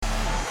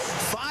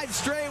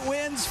straight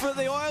wins for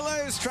the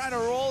Oilers, trying to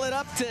roll it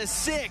up to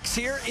 6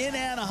 here in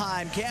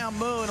Anaheim. Cam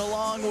Moon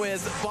along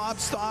with Bob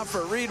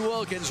Stauffer, Reed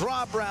Wilkins,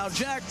 Rob Brown,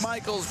 Jack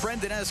Michaels,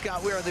 Brendan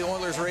Escott. We are the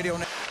Oilers Radio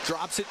Network.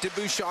 Drops it to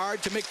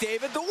Bouchard, to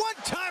McDavid. The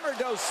one-timer,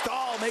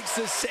 Dostal makes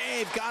the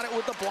save. Got it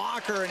with the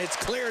blocker, and it's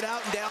cleared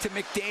out and down to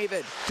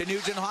McDavid. To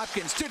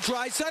Nugent-Hopkins. To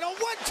Draisaitl. A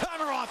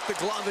one-timer off the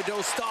glove of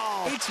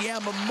Dostal.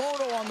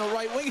 Yamamoto on the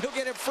right wing. He'll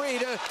get it free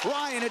to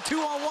Ryan. A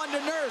 2-on-1 to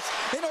Nurse.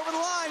 And over the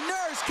line,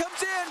 Nurse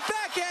comes in.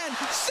 Backhand.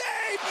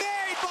 Save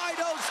made by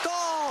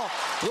Dostal.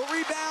 The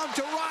rebound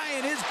to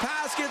Ryan. His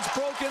pass gets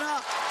broken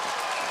up.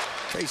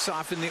 Face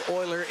off in the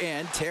Oiler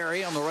end.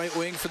 Terry on the right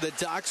wing for the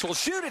Ducks will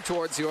shoot it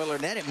towards the Oiler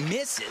net. It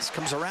misses.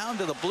 Comes around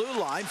to the blue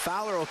line.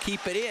 Fowler will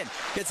keep it in.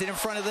 Gets it in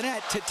front of the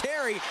net to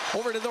Terry.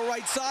 Over to the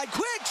right side.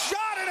 Quick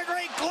shot and a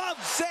great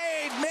glove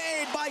save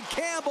made by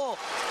Campbell.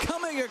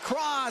 Coming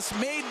across.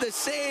 Made the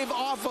save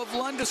off of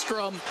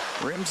Lundestrom.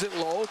 Rims it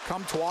low.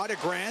 Comtois to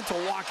Grant to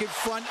walk in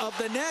front of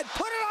the net.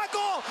 Put it on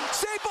goal.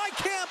 Saved by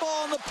Campbell.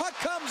 And the puck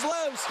comes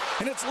loose.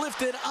 And it's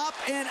lifted up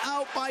and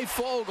out by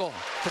Fogle.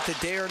 Put the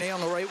Darnay on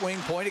the right wing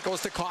point. It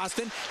goes to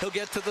Kostin. He'll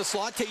get to the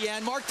slot to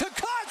Janmark. To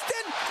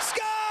Kostin.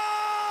 Scores!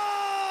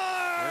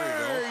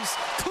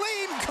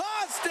 Clean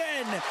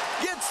Kostin.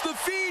 Gets the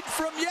feed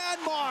from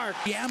Janmark.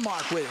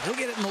 Janmark with it. He'll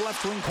get it in the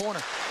left wing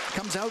corner.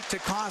 Comes out to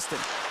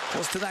Kostin.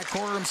 Goes to that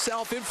corner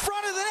himself. In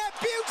front of the net.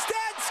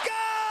 Bukestad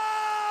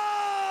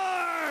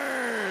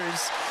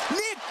scores!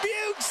 Nick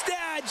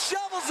Bukestad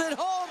shovels it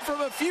home from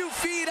a few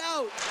feet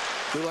out.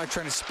 Kulak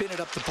trying to spin it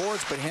up the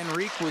boards, but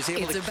Henrique was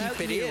able to keep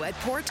it in. At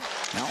Port.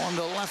 Now on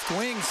the left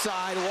wing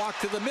side, walk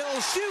to the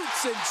middle,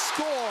 shoots and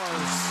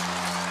scores.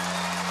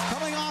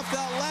 Coming off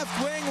that left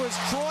wing was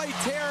Troy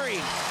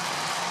Terry.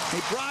 He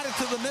brought it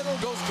to the middle,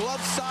 goes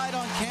glove side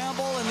on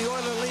Campbell, and the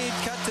Oiler lead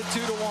cut to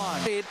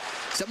 2-1.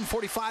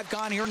 7:45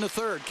 gone here in the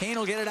third. Kane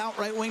will get it out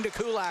right wing to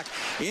Kulak.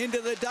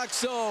 Into the Duck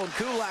zone.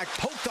 Kulak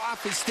poked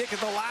off his stick at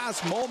the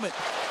last moment.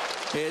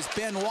 As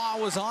Benoit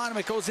was on him,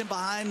 it goes in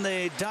behind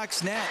the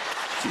Ducks net.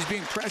 He's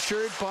being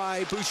pressured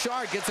by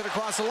Bouchard. Gets it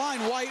across the line.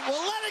 White will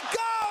let it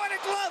go, and a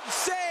glove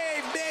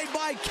save made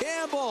by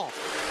Campbell.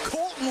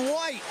 Colton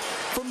White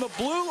from the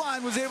blue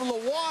line was able to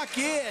walk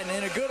in,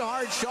 and a good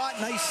hard shot.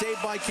 Nice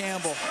save by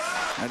Campbell.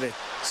 And it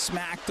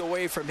smacked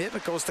away from him.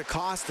 It goes to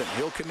Kostin.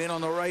 He'll come in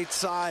on the right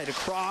side.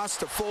 Across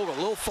to Fogle. A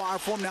little far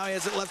for him. Now he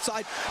has it left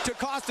side to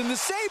Kostin. The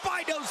save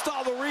by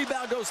Dostal. The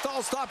rebound.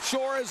 Dostal stopped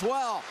shore as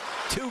well.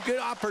 Two good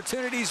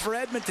opportunities for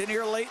Edmonton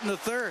here late in the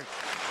third.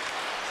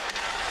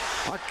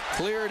 Puck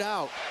cleared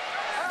out.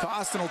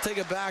 Kostin will take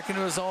it back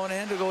into his own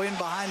end to go in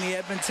behind the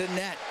Edmonton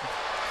net.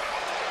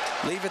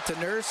 Leave it to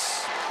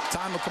Nurse.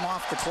 Time will come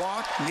off the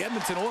clock. The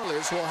Edmonton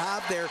Oilers will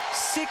have their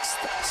 6th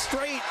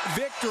straight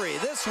victory.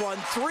 This one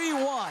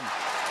 3-1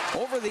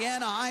 over the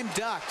Anaheim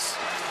Ducks.